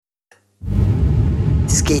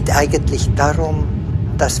geht eigentlich darum,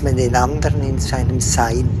 dass man den anderen in seinem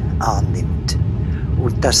Sein annimmt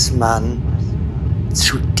und dass man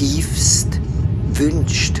zutiefst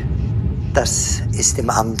wünscht, dass es dem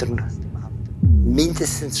anderen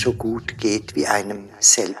mindestens so gut geht wie einem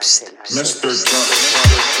selbst.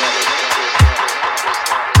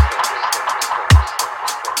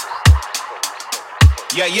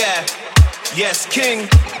 Yeah, yeah, yes, King.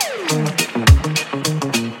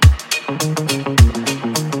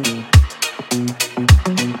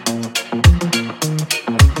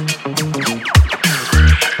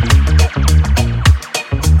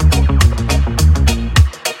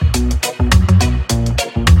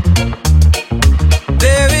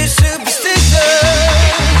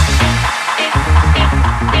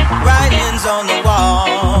 On the wall,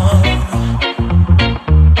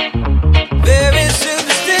 very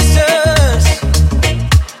superstitious.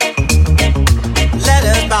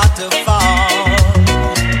 Letters about to fall.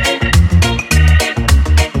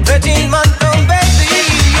 13-month-old baby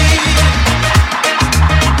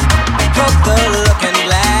broke the looking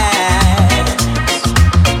glass.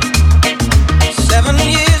 7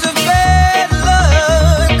 years of bad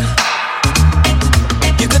luck.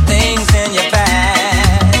 You good things in your past.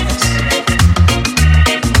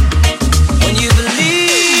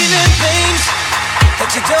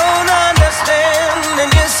 You don't understand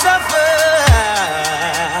and you suffer.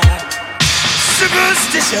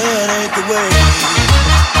 Superstition ain't the way.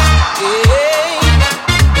 Yeah.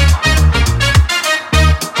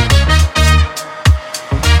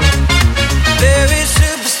 Very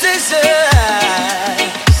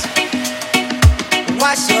superstitious.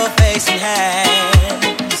 Wash your face and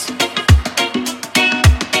hands.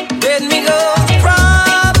 Let me go.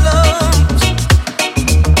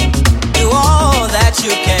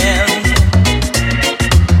 You can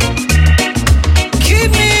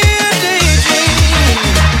keep me a daydream,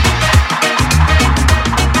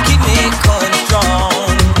 keep me going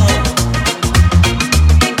strong.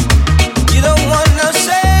 You don't wanna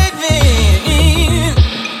save me.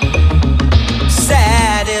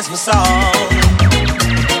 Sad is my song.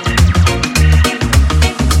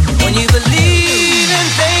 When you believe in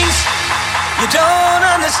things you don't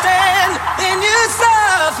understand, then you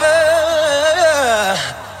suffer.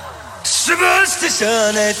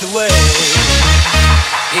 Superstition ain't the way.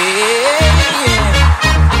 Yeah.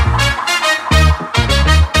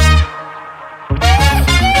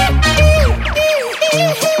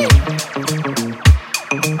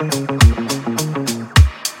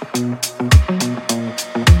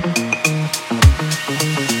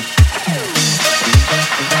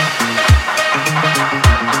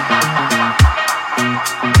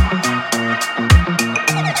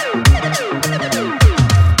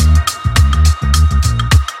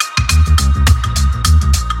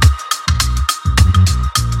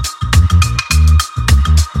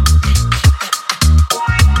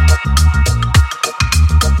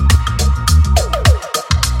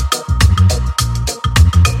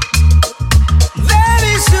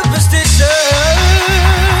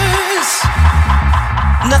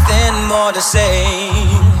 To say,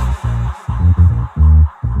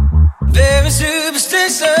 very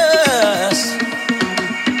superstitious.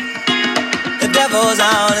 The devil's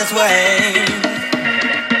on his way.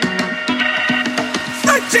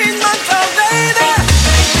 13-month-old baby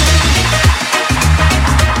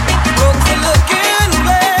broke the looking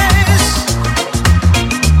glass.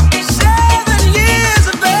 7 years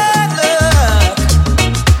of bad luck.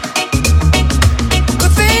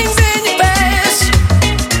 Good things in your past.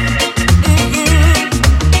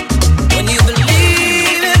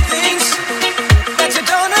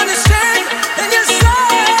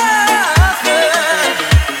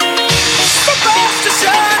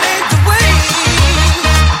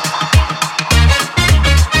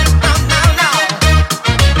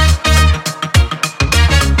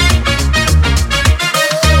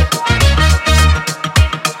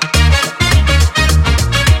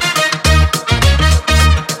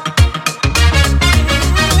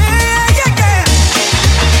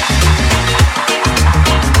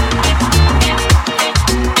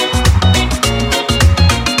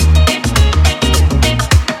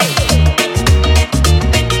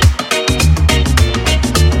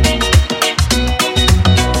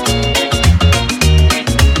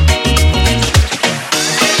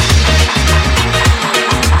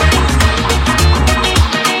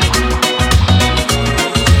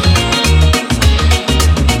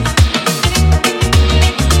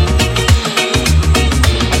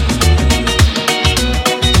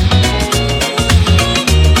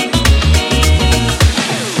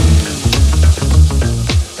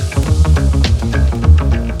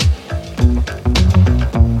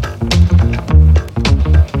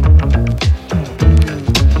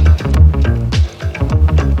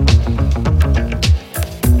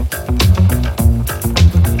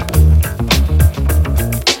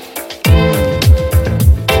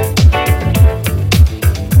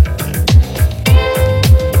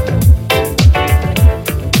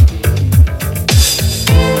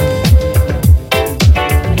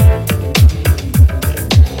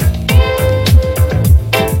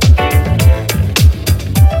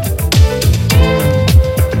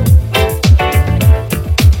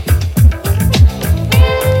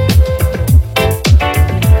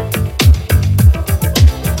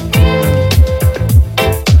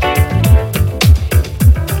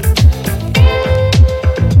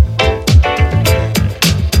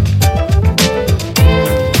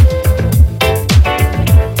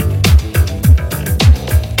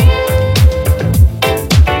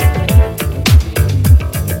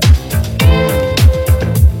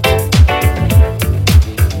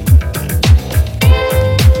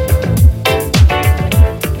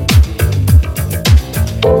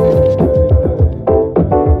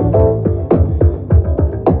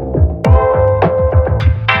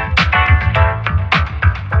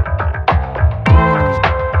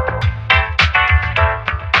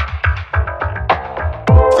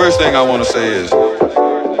 thing I want to say is,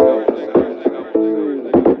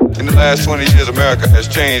 in the last 20 years, America has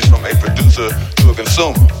changed from a producer to a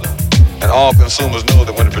consumer. And all consumers know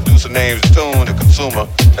that when the producer names the tune, the consumer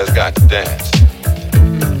has got to dance.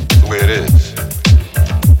 That's the way it is.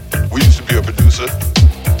 We used to be a producer,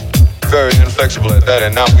 very inflexible at that,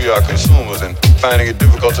 and now we are consumers and finding it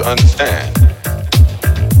difficult to understand.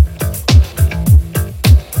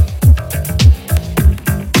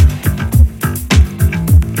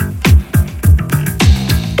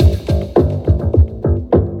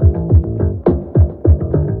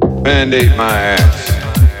 Mandate my ass.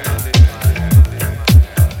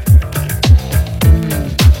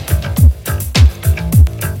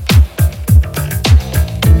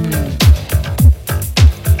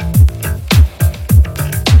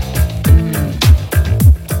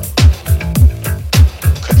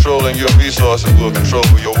 Controlling your resources will control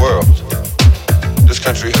your world. This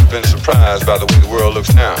country has been surprised by the way the world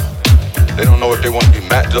looks now. They don't know if they want to be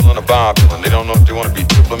Matt Dillon or Bob Dylan. They don't know if they want to be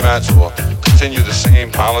diplomats or continue the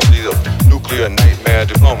same policy of nuclear nightmare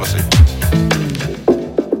diplomacy.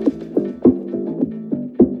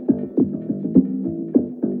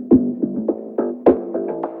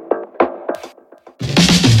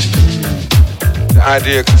 The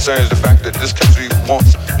idea concerns the fact that this country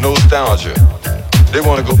wants nostalgia. They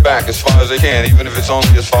want to go back as far as they can, even if it's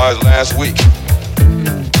only as far as last week.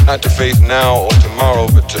 Not to face now or tomorrow,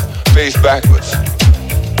 but to face backwards.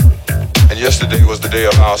 And yesterday was the day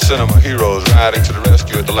of our cinema heroes riding to the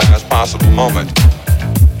rescue at the last possible moment.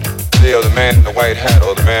 The day of the man in the white hat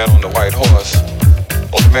or the man on the white horse.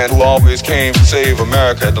 Or the man who always came to save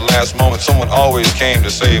America at the last moment. Someone always came to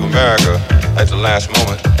save America at the last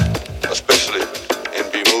moment. Especially in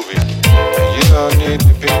B-movies. And you don't need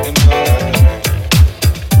to be in love.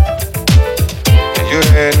 And you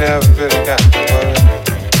ain't never really got to worry.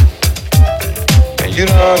 And you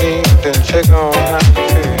don't even check on how you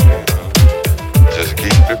feel. Just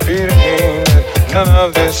keep repeating that none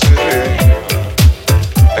of this is real.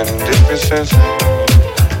 And if you're sensing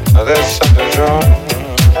that something's wrong,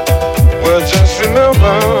 well, just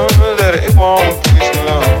remember that it won't be so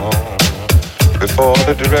long before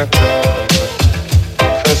the director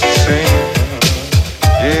cuts the scene.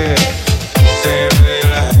 Yeah. Same way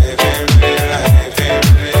life, every life,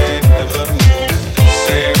 every never moves.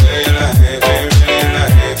 Same way life, every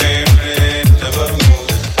life, every never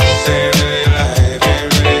moves. Same way life,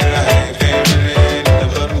 every life, every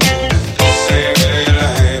never moves. Same way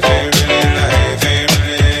life, every life,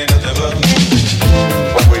 every never moves.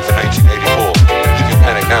 Don't wait for 1984. You can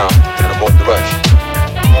panic now and avoid the rush.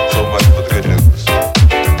 So much for the good news.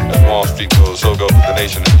 As Wall Street goes, so goes the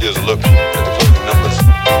nation. And here's a look at the closing numbers.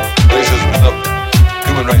 Racism is up,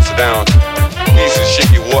 human rights are down, peace is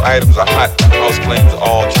shaky, war items are hot, house claims of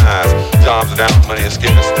all kinds, jobs are down, money is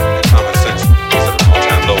scarce, and common sense is at an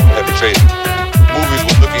all-time low, heavy trading. Movies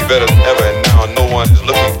were looking better than ever, and now no one is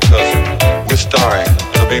looking because we're starring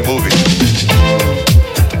in a big movie.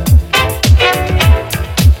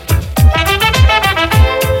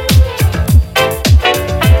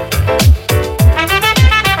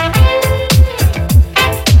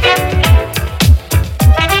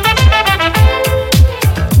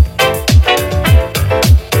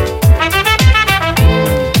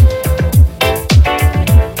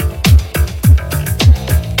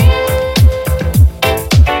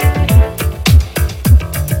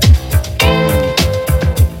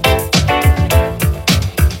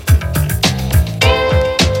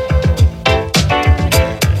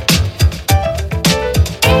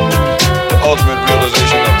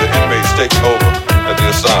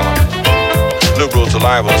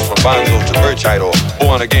 From Bonzo to Birchite or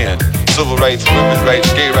Born Again, civil rights, women's rights,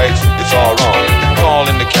 gay rights, it's all wrong. Call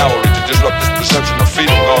in the cavalry to disrupt this perception of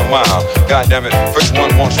freedom gone wild. God damn it, first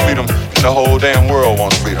one wants freedom, and the whole damn world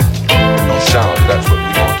wants freedom. No sound, that's what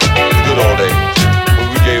we want. The good old days, when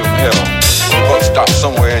we gave them hell. The buck stopped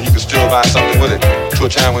somewhere and you could still buy something with it. To a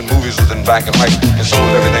time when movies was in black and white, and so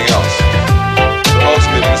was everything else. The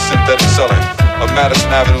ultimate in synthetic selling, a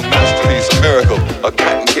Madison Avenue masterpiece, a miracle, a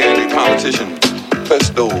cotton candy politician.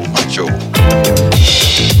 Pesto macho.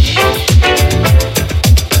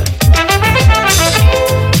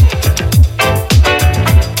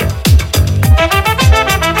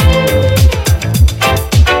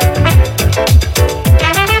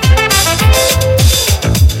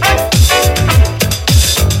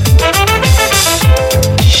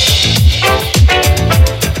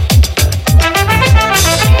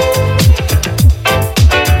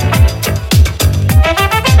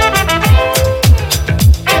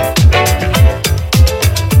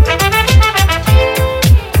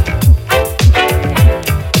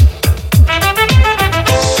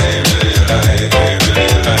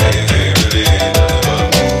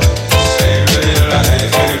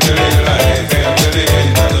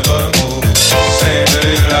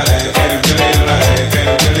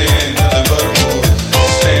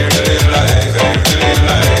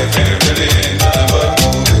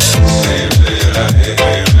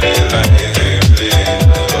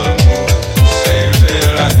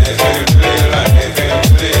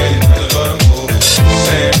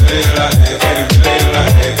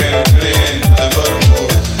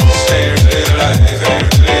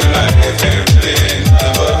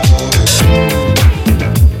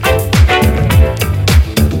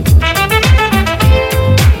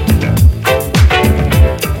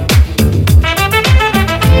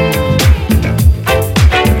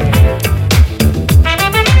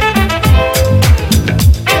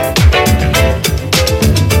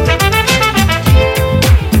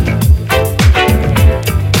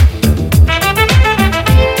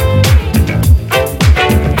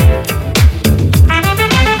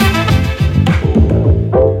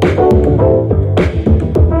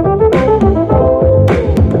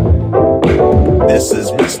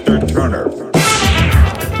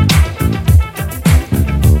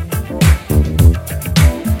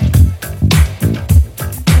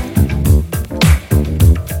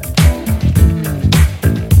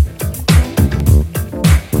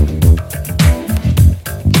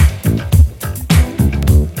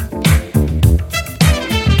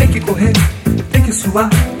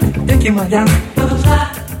 que malhar. Vamos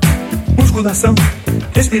lá. Musculação,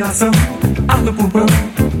 respiração, ar no pulmão.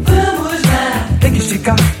 Vamos lá. Tem que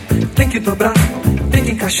esticar, tem que dobrar, tem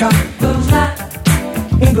que encaixar. Vamos lá.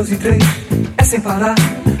 1, 2 e 3, é sem parar,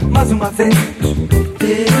 mais uma vez.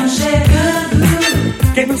 Verão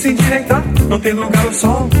chegando. Quem não se endireitar, não tem lugar ao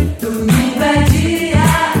sol. Domingo é dia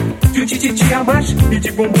de um tititi a mais e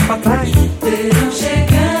de bumbum pra trás. Verão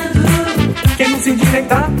chegando. Quem não se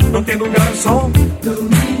endireitar, não tem lugar ao sol.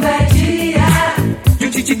 Domingo é dia de um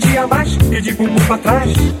tititi a mais e de bumbum pra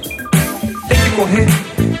trás. Tem que correr,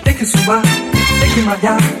 tem que suar, tem que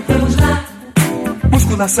malhar. Vamos lá.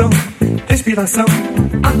 Musculação, respiração,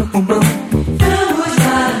 ar no pulmão. Vamos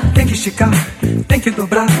lá. Tem que esticar, tem que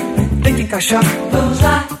dobrar, tem que encaixar. Vamos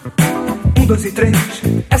lá. 1, 2 e 3,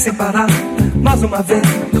 é sem parar, mais uma vez.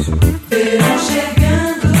 Verão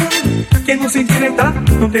chegando. Quem não se endireitar,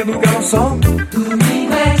 não tem lugar ao sol.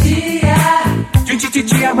 Domingo é dia de um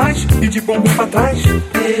tititi a mais e de bumbum pra trás.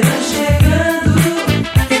 Verão chegando.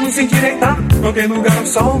 Quem não se endireitar, não tem lugar ao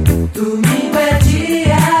sol. Domingo é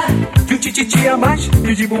dia de um tititi a mais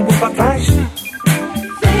e de bumbum pra trás. Vem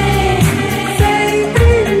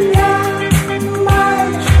brilhar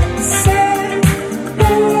mais, ser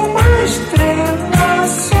uma estrela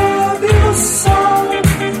sob o sol.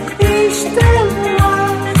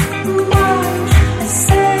 Estrelar mais,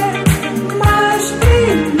 ser mais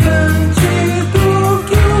brilhante do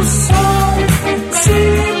que o sol. Se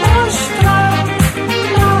mostrar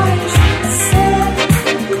mais, ser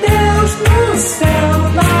Deus no céu,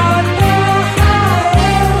 na terra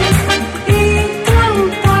eu. E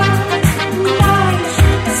cantar mais,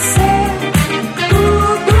 ser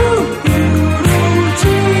tudo puro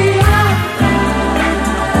de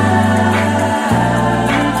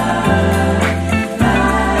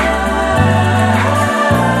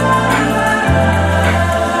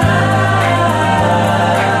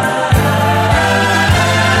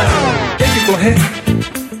Tem que correr,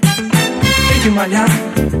 tem que malhar.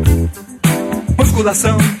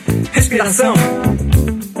 Musculação, respiração.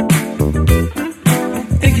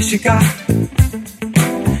 Tem que esticar,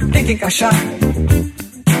 tem que encaixar.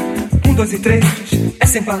 1, 2 e 3, é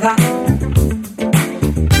sem parar.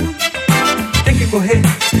 Tem que correr,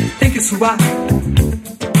 tem que suar.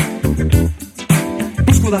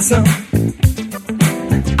 Musculação,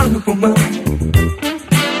 ar no pulmão.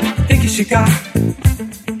 Tem que esticar,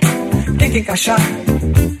 tem que encaixar.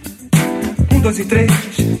 1, 2 e 3,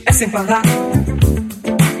 é sem parar.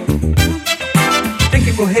 Tem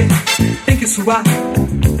que correr, tem que suar.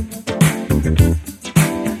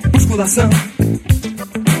 Musculação,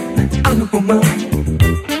 ar no pulmão.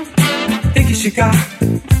 Tem que esticar,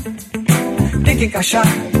 tem que encaixar.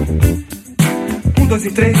 1, 2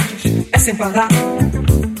 e 3, é sem parar.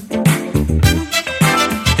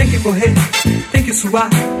 Tem que correr, tem que suar.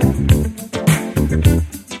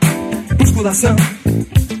 Musculação,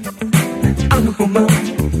 ar no pulmão.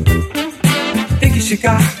 Tem que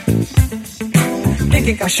esticar, tem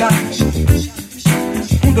que encaixar.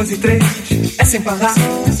 1, 2 e 3, é sem parar.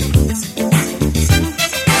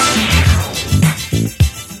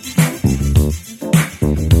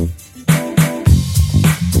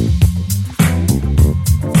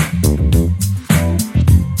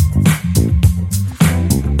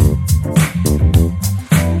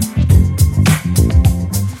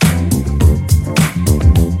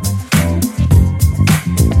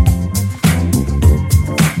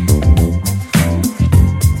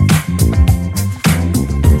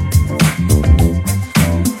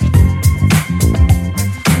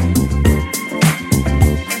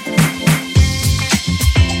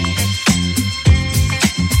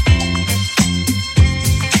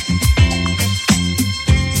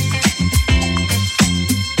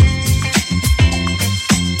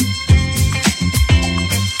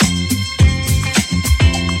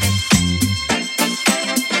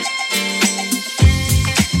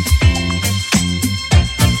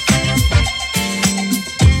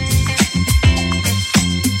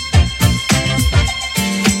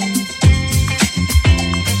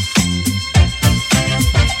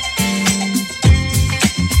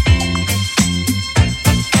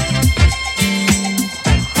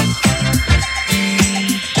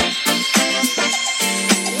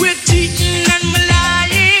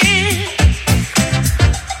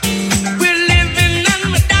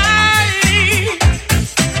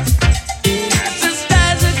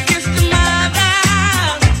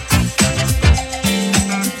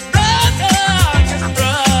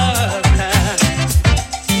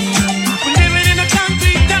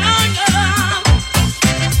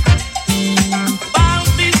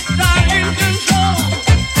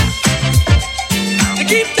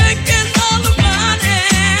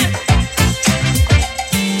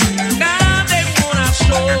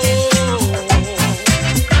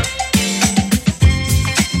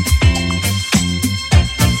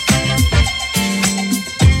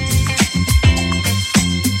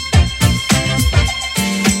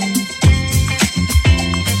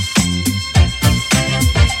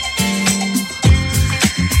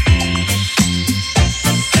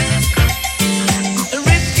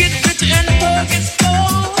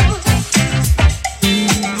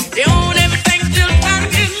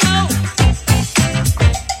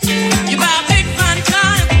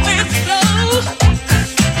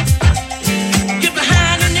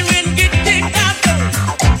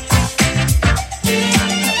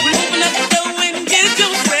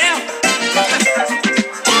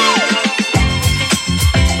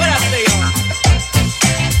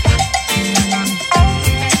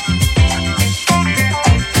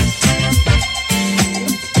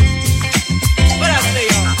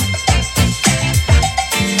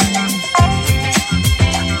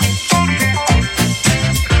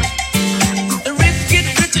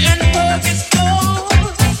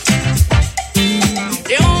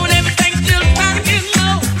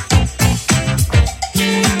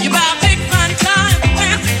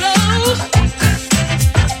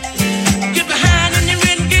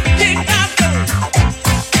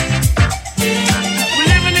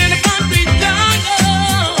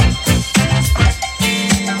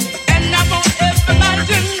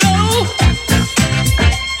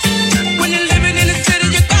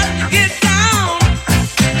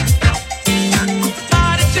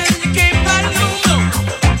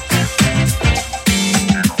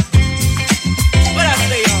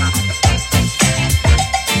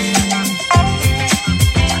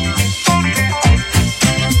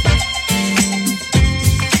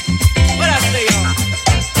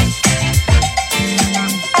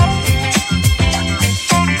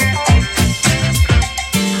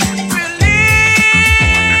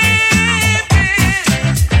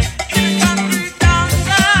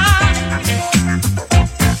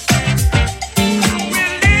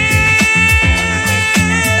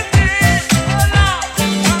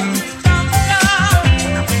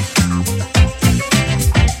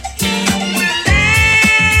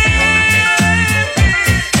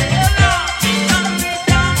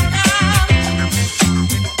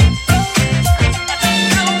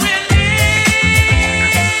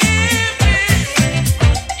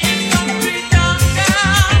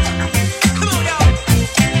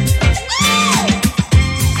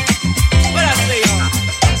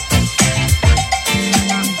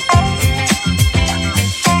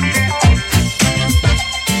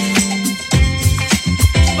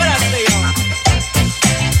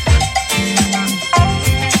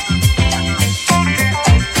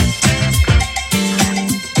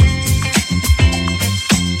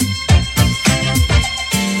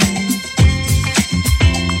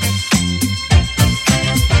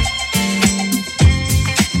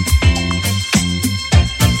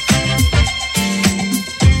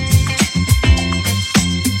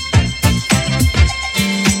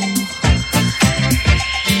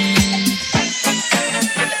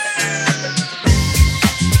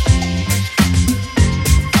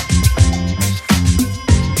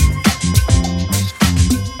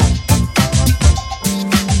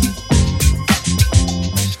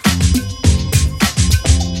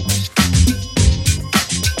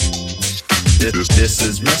 This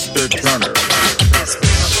is Mr. Turner. It's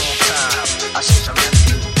been a long time. I should have left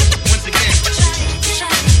you. Once again.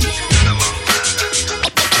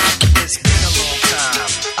 It's been a long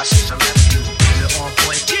time. I should have left you. The on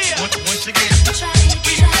point. Yeah. Once again.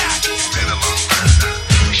 We back. It's been a long time.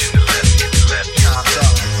 We should have left you. Time's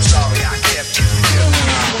up. Sorry I kept you.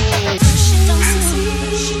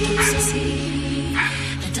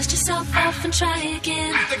 Dust yourself off and try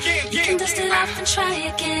again. You can dust it off and try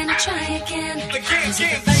again and try again. Cause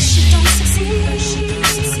if at first you don't succeed,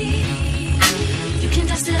 you can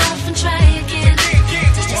dust it off and try again.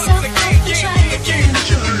 Dust yourself off and try again.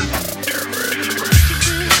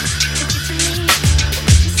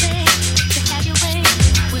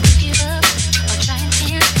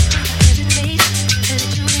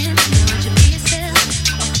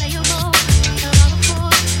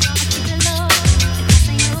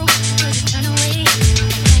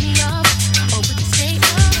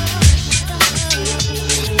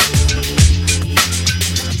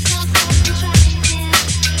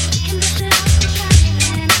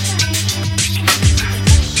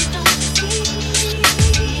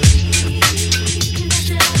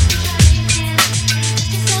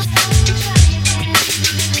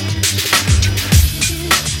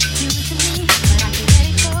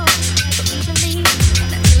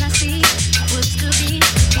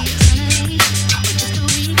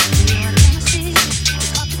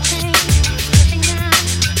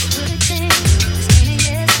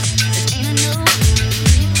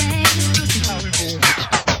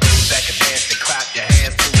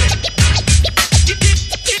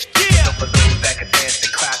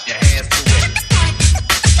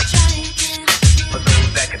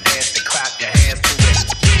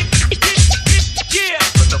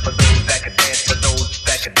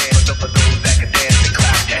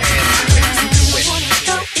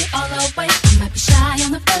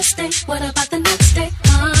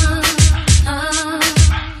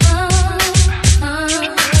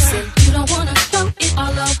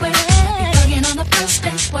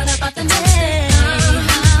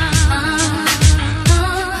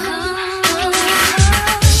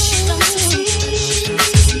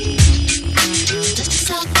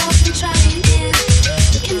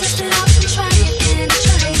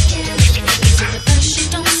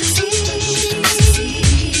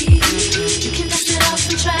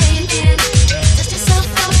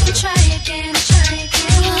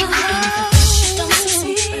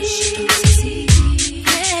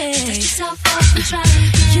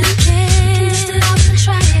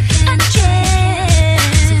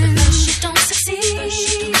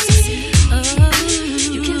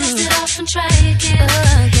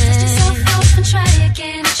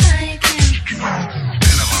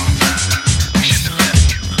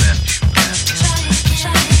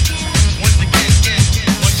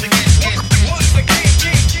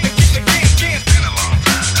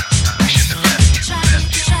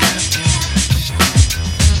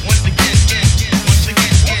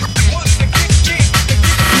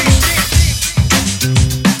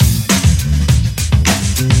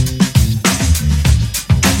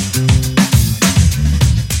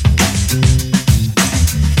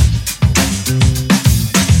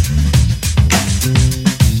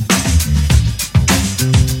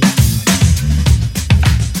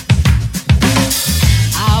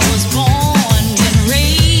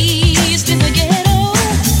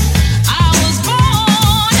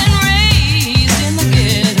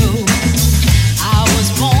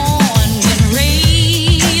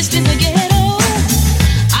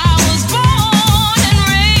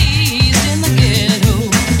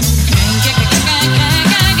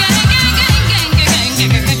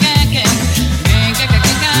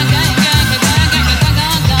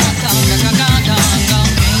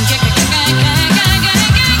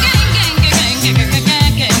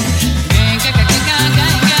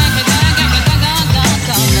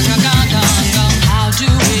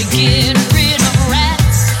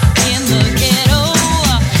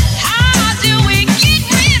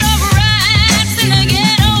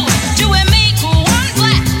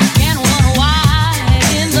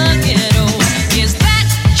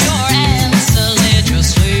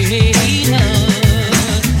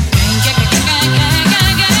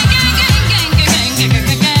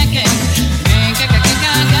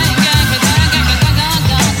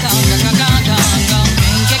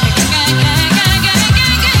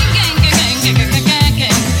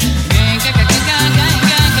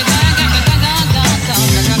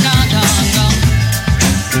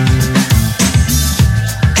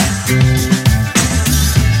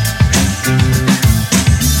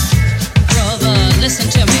 Listen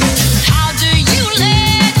to me. How do you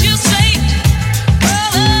let you sleep,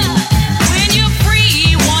 brother, when you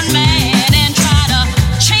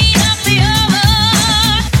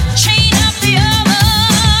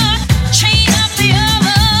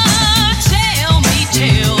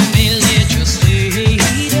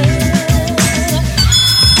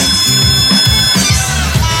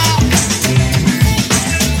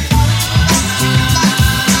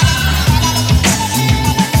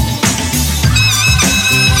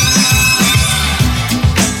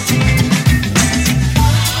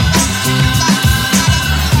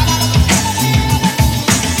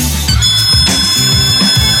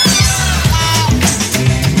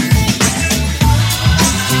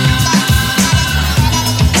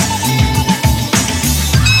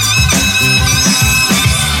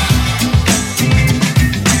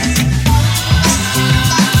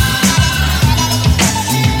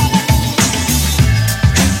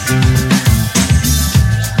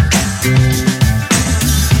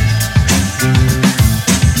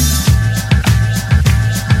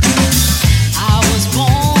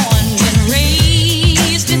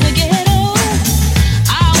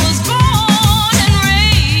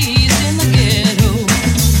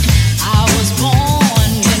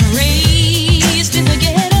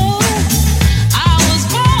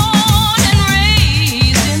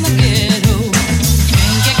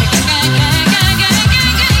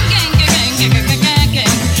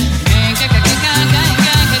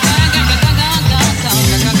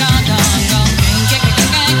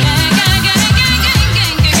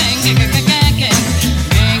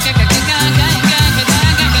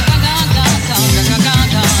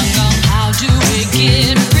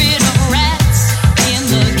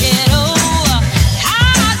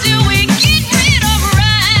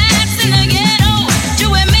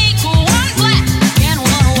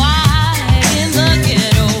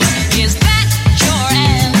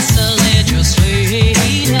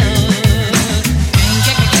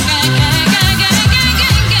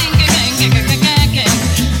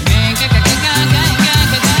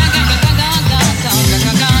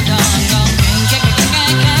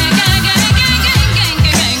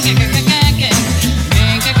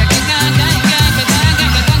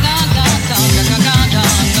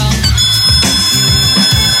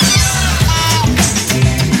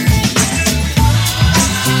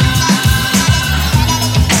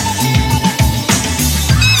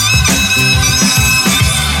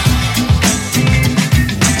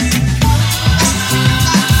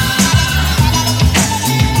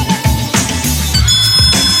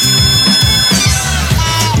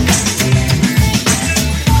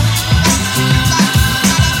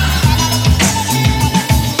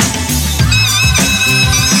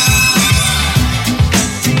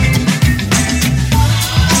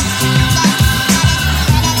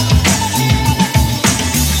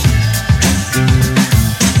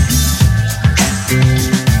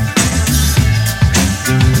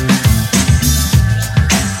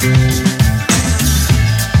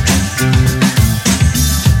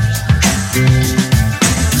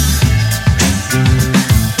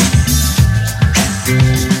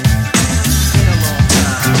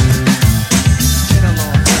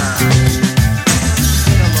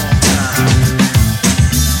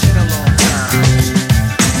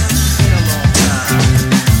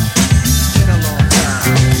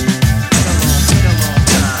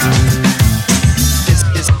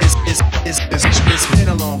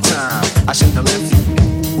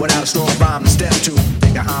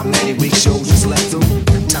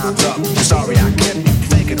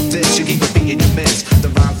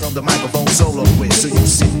from the microphone soloist. So you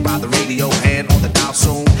sit by the radio and on the dial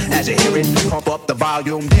soon. As you hear it, pump up the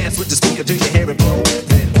volume. Dance with the speaker till you hear it blow.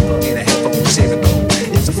 Then plug in a headphones, here it go.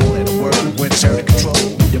 It's a four-letter word when it's heard to control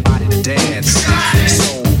your body to dance.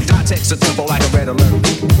 So I text a tempo like a red alert.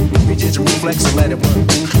 Reach your reflex and let it work.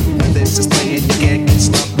 When this is playing, you can't get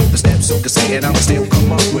stuck with the steps. So can say it, I'ma still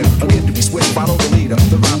come up with a gift to be swift. Follow the leader,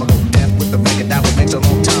 the rhyme go death with the record that was mixed a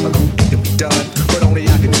long time ago. It can be done, but only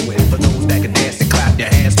I can do it. For those that can dance and clap your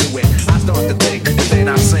hands to it. I start to think, and then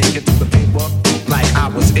I sing it through the paper like I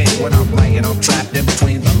was in. When I'm writing, I'm trapped in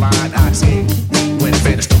between the line I sing. When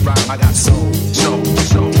finished the rhyme, I got soul.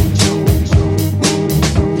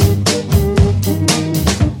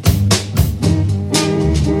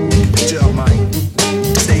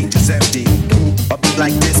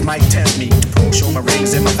 Like this might tempt me to show my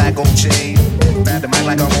rings and my back on chain. Grab the mic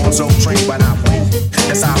like I'm on Soul Train when I wait.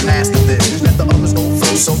 Cause I master this. Let the others go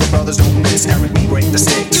first so the brothers don't miss. Eric B break the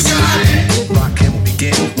six. Rock him will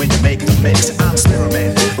begin when you make the mix. I'm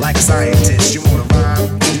experiment like a scientist. You wanna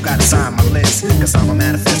rhyme? You gotta sign my list. Cause I'm a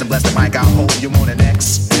manifest and bless the mic. I'll hold you on the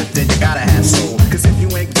next. Then you gotta have soul. Cause if you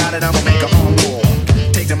ain't got it, I'ma make a encore.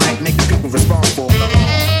 Take the mic, make the people respond for the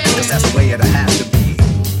cause that's the way it'll have to be.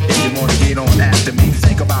 If you wanna get on after me,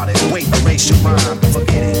 think about it. Wait, erase your rhyme,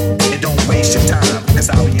 forget it. And don't waste your time. Cause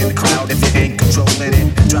I'll be in the crowd if you ain't controlling it.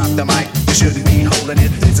 Drop the mic, you shouldn't be holding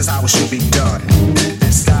it. This is how it should be done.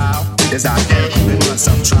 This style is identical in one.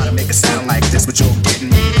 Some try to make it sound like this, but you're getting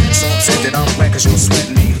me. So upset that I'm wet cause you're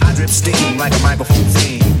sweating me. I drip steam like a microphone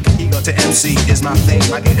theme. Ego to MC is my thing.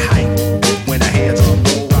 I get hype when the hands on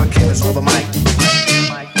roll. Rock killers on the mic.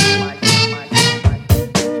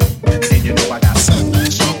 And you know I got soul.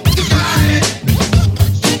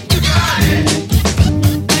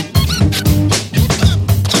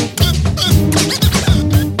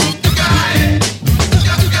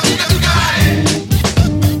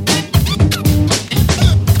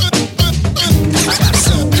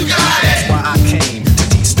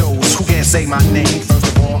 Say my name, first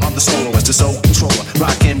of all, I'm the soloist, the soul controller.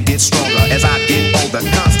 Rock him, get stronger as I get older.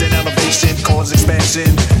 Constant elevation, cause expansion.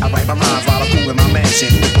 I write my rhymes while I cool in my mansion.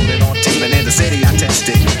 Put it on tape and in the city I test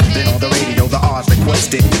it. Then on the radio, the odds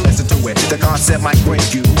request it. You listen to it, the concept might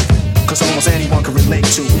break you. Cause almost anyone can relate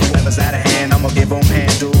to. Whoever's out of hand, I'ma give them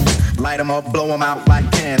handles. Light them up, blow them out like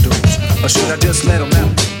candles. Or should I just let them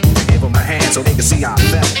out? Give them a hand so they can see how I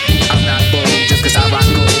felt. I'm not bold just cause I rock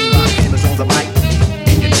gold. Rock killers on the mic.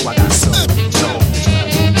 I got soul.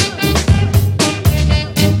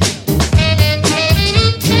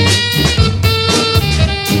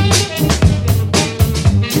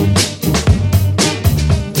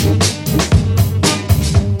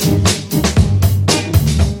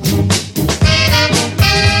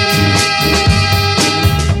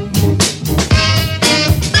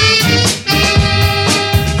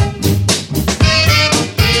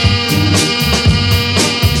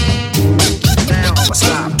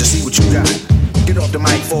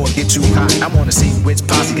 Too hot. I wanna see which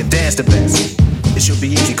posse can dance the best. It should be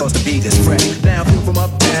easy cause the beat is fresh. Now feel from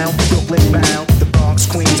uptown, Brooklyn bound, the Bronx,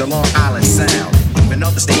 Queens, or Long Island Sound. Even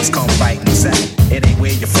other states come right and south. It ain't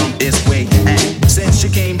where you're from, it's where you at. Since you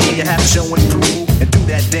came here, you have to show and prove and do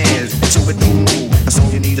that dance until it don't move. That's all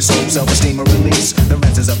you need is soul, self-esteem, or release. The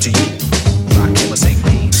rest is up to you. Rock him or say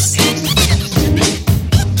peace.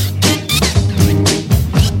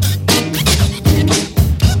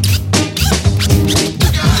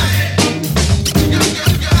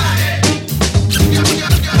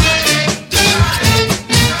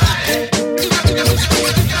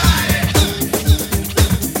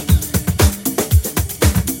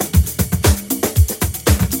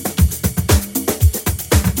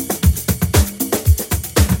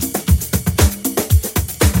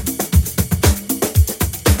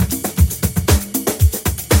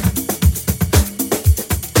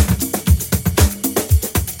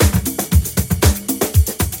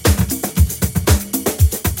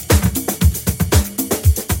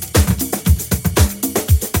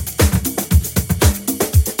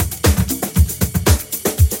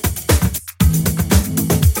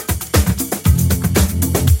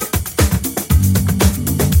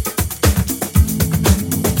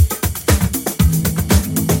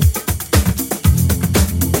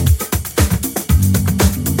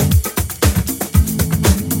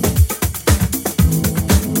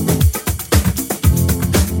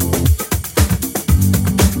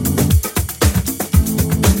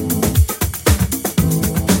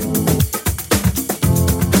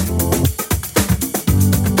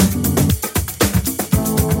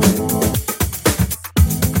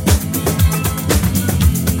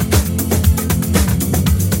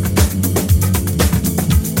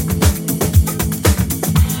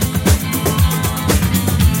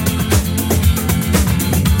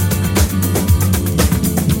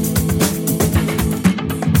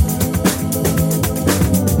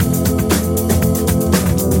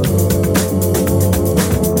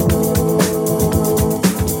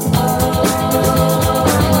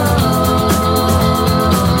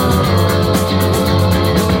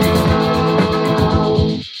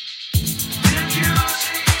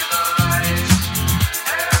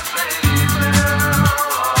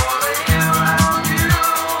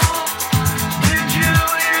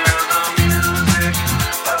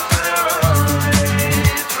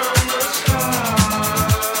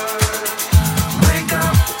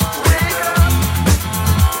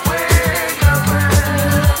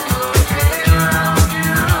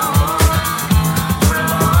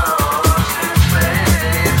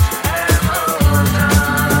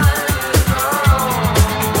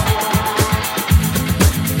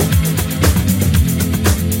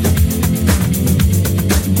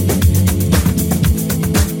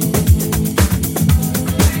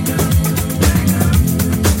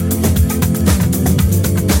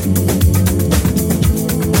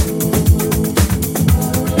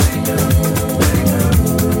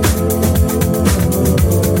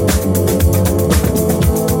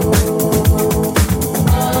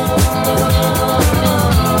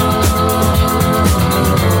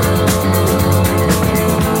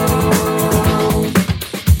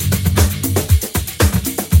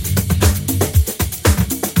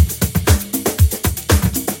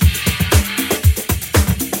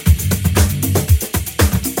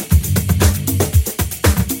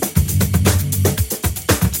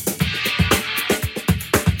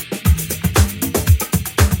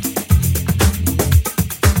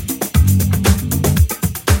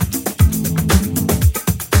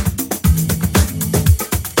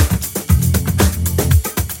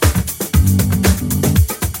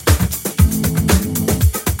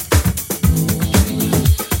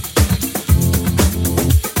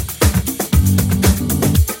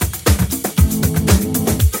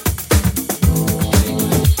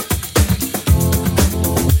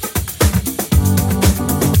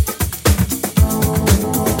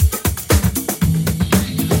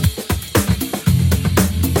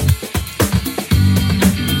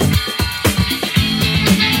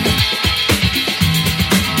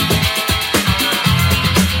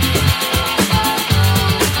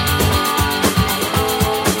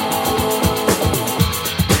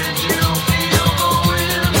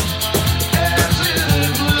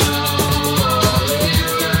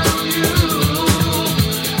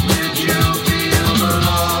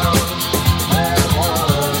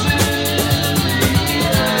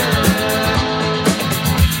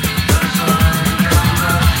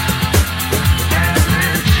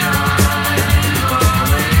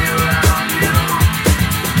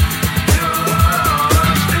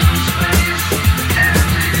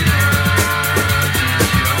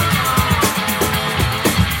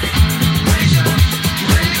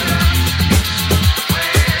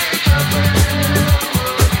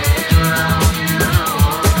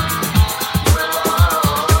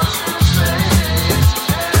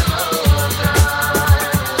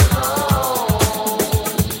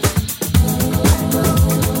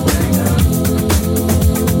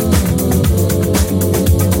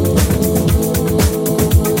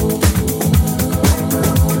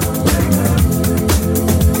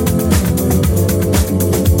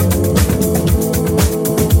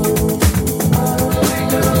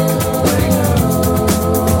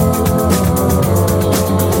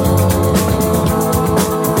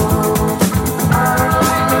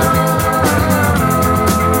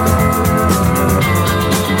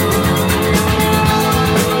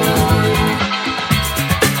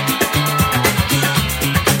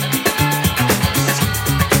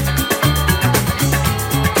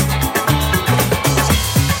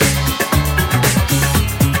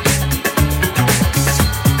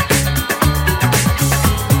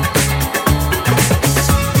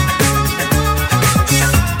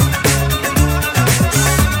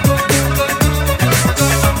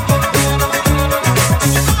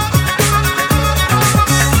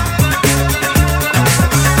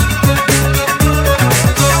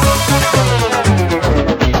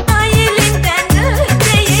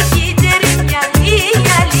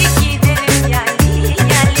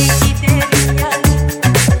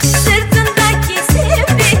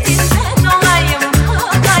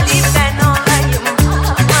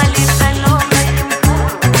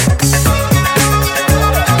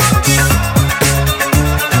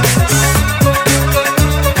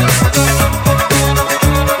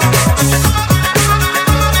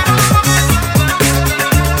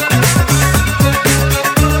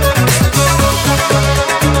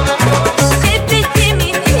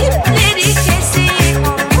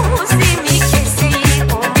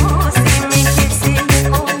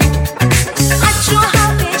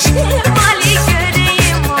 Yeah.